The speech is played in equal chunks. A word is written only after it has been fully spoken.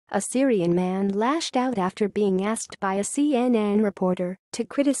A Syrian man lashed out after being asked by a CNN reporter to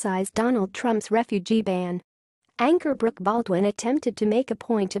criticize Donald Trump's refugee ban. Anchor Brooke Baldwin attempted to make a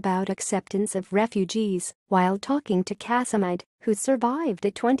point about acceptance of refugees while talking to Qasimid, who survived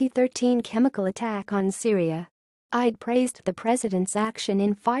a 2013 chemical attack on Syria. "I'd praised the president's action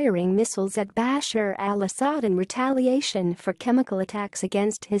in firing missiles at Bashar al-Assad in retaliation for chemical attacks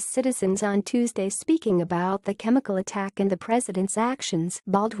against his citizens on Tuesday." Speaking about the chemical attack and the president's actions,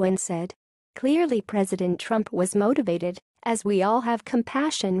 Baldwin said, "Clearly President Trump was motivated, as we all have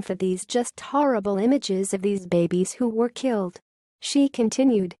compassion for these just horrible images of these babies who were killed." She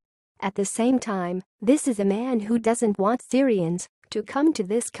continued, "At the same time, this is a man who doesn't want Syrians to come to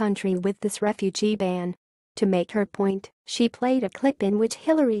this country with this refugee ban." To make her point, she played a clip in which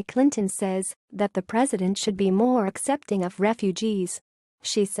Hillary Clinton says that the president should be more accepting of refugees.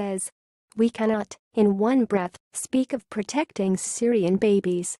 She says, "We cannot, in one breath, speak of protecting Syrian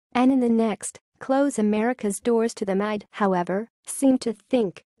babies, and in the next, close America's doors to them." I'd, however, seem to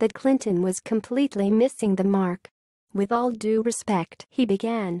think that Clinton was completely missing the mark. "With all due respect," he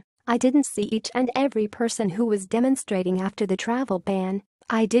began, "I didn't see each and every person who was demonstrating after the travel ban.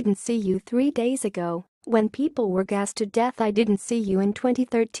 I didn't see you 3 days ago. When people were gassed to death, I didn't see you in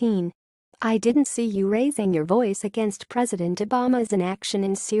 2013. I didn't see you raising your voice against President Obama's inaction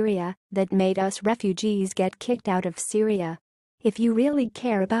in Syria that made us refugees get kicked out of Syria. If you really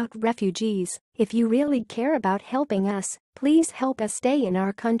care about refugees, if you really care about helping us, please help us stay in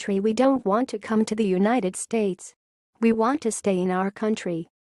our country. We don't want to come to the United States. We want to stay in our country.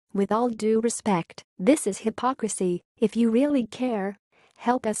 With all due respect, this is hypocrisy. If you really care,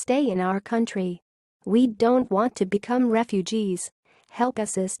 help us stay in our country. We don't want to become refugees. Help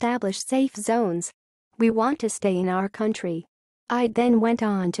us establish safe zones. We want to stay in our country." I then went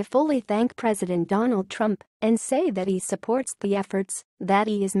on to fully thank President Donald Trump and say that he supports the efforts that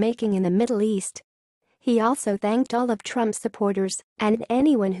he is making in the Middle East. He also thanked all of Trump's supporters and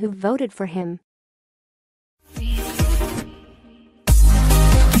anyone who voted for him